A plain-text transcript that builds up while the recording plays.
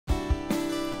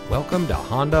Welcome to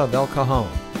Honda of El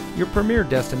Cajon, your premier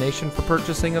destination for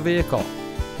purchasing a vehicle.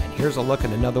 And here's a look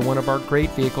at another one of our great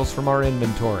vehicles from our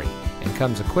inventory, and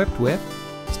comes equipped with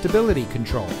stability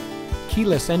control,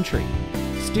 keyless entry,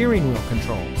 steering wheel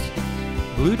controls,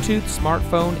 Bluetooth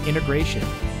smartphone integration,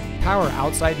 power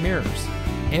outside mirrors,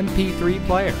 MP3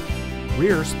 player,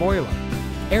 rear spoiler,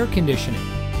 air conditioning,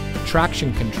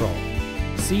 traction control,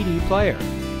 CD player,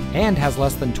 and has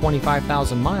less than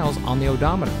 25,000 miles on the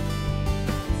odometer.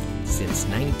 Since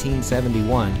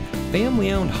 1971,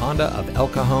 family-owned Honda of El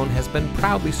Cajon has been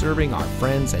proudly serving our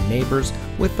friends and neighbors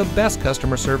with the best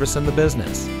customer service in the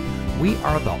business. We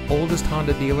are the oldest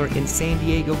Honda dealer in San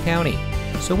Diego County,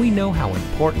 so we know how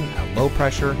important a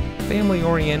low-pressure,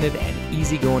 family-oriented, and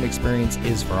easygoing experience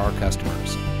is for our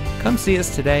customers. Come see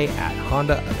us today at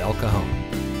Honda of El Cajon.